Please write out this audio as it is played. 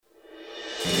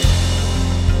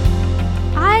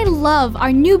I love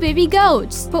our new baby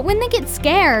goats, but when they get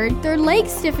scared, their legs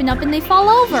stiffen up and they fall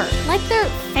over, like they're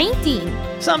fainting.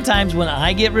 Sometimes when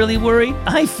I get really worried,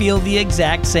 I feel the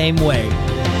exact same way.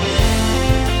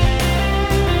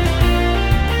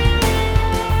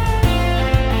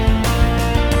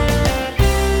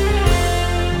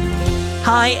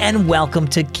 Hi, and welcome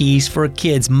to Keys for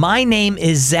Kids. My name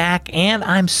is Zach, and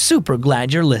I'm super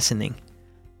glad you're listening.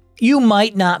 You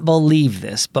might not believe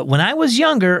this, but when I was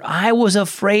younger, I was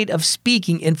afraid of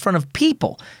speaking in front of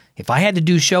people. If I had to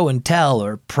do show and tell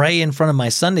or pray in front of my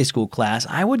Sunday school class,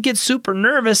 I would get super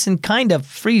nervous and kind of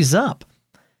freeze up.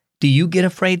 Do you get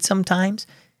afraid sometimes?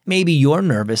 Maybe you're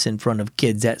nervous in front of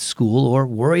kids at school or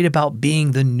worried about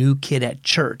being the new kid at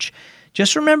church.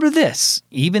 Just remember this,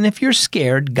 even if you're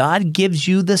scared, God gives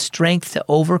you the strength to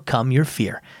overcome your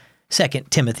fear. 2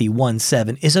 Timothy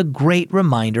 1:7 is a great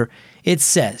reminder. It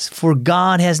says, "For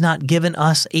God has not given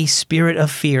us a spirit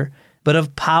of fear, but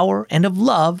of power and of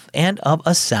love and of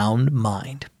a sound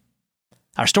mind."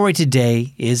 Our story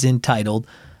today is entitled,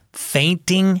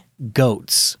 Fainting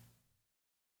Goats.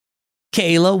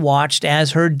 Kayla watched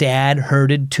as her dad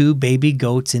herded 2 baby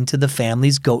goats into the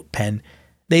family's goat pen.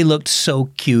 They looked so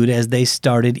cute as they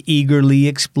started eagerly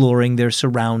exploring their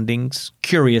surroundings,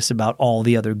 curious about all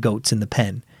the other goats in the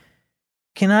pen.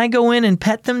 "Can I go in and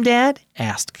pet them, Dad?"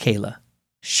 asked Kayla.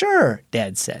 "Sure,"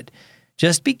 Dad said.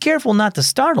 "Just be careful not to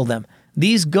startle them.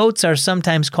 These goats are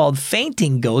sometimes called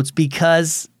fainting goats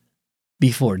because..."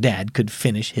 Before Dad could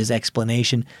finish his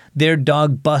explanation, their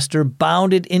dog Buster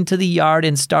bounded into the yard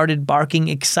and started barking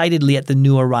excitedly at the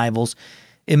new arrivals.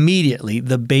 Immediately,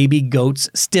 the baby goats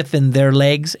stiffened their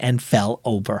legs and fell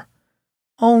over.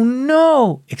 "Oh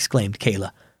no!" exclaimed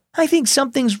Kayla. "I think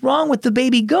something's wrong with the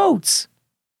baby goats."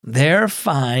 "They're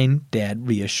fine," Dad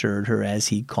reassured her as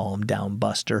he calmed down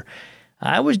Buster.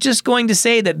 "I was just going to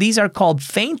say that these are called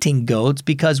fainting goats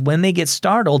because when they get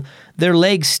startled, their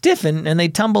legs stiffen and they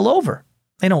tumble over.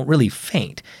 They don't really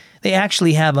faint. They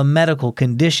actually have a medical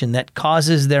condition that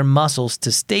causes their muscles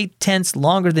to stay tense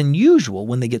longer than usual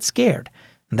when they get scared.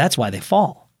 And that's why they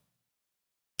fall."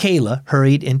 Kayla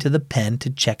hurried into the pen to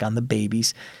check on the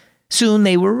babies. Soon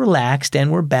they were relaxed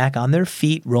and were back on their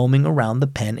feet roaming around the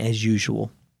pen as usual.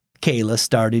 Kayla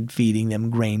started feeding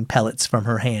them grain pellets from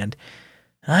her hand.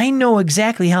 "I know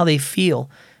exactly how they feel.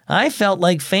 I felt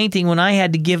like fainting when I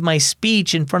had to give my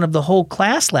speech in front of the whole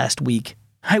class last week.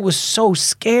 I was so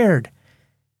scared."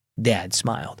 Dad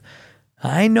smiled.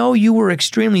 "I know you were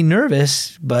extremely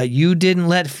nervous, but you didn't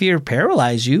let fear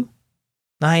paralyze you."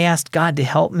 "I asked God to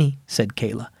help me," said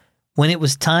Kayla. "When it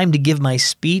was time to give my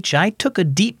speech, I took a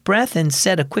deep breath and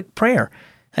said a quick prayer.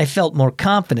 I felt more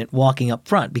confident walking up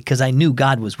front because I knew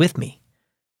God was with me."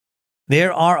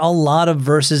 There are a lot of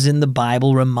verses in the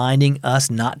Bible reminding us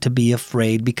not to be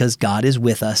afraid because God is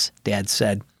with us, Dad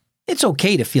said. It's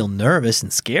okay to feel nervous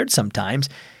and scared sometimes,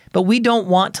 but we don't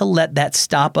want to let that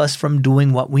stop us from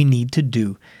doing what we need to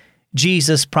do.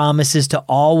 Jesus promises to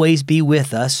always be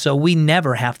with us, so we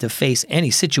never have to face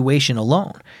any situation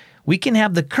alone. We can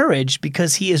have the courage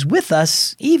because He is with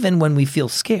us even when we feel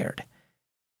scared.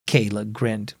 Kayla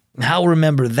grinned. "I'll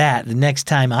remember that the next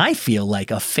time I feel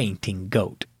like a fainting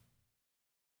goat."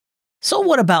 So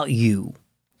what about you?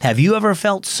 Have you ever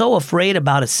felt so afraid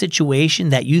about a situation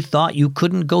that you thought you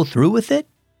couldn't go through with it?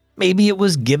 Maybe it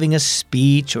was giving a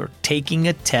speech or taking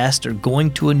a test or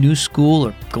going to a new school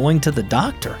or going to the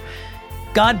doctor.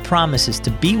 God promises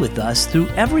to be with us through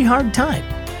every hard time.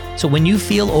 So when you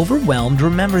feel overwhelmed,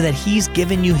 remember that He's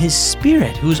given you His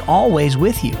Spirit who's always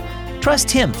with you.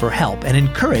 Trust Him for help and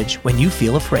encourage when you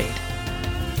feel afraid.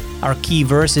 Our key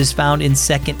verse is found in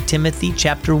 2 Timothy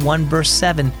chapter 1, verse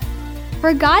 7.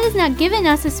 "For God has not given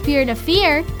us a spirit of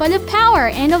fear, but of power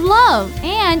and of love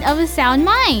and of a sound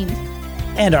mind."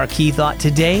 And our key thought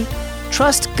today,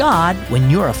 trust God when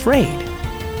you're afraid.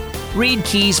 Read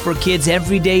Keys for Kids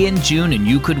every day in June, and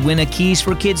you could win a Keys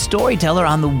for Kids storyteller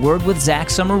on the Word with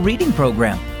Zach summer reading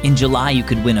program. In July, you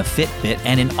could win a Fitbit,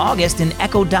 and in August, an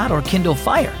Echo Dot or Kindle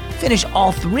Fire. Finish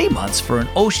all 3 months for an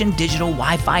Ocean Digital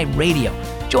Wi-Fi radio.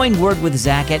 Join Word with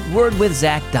Zach at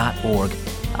wordwithzach.org.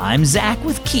 I'm Zach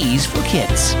with Keys for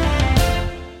Kids.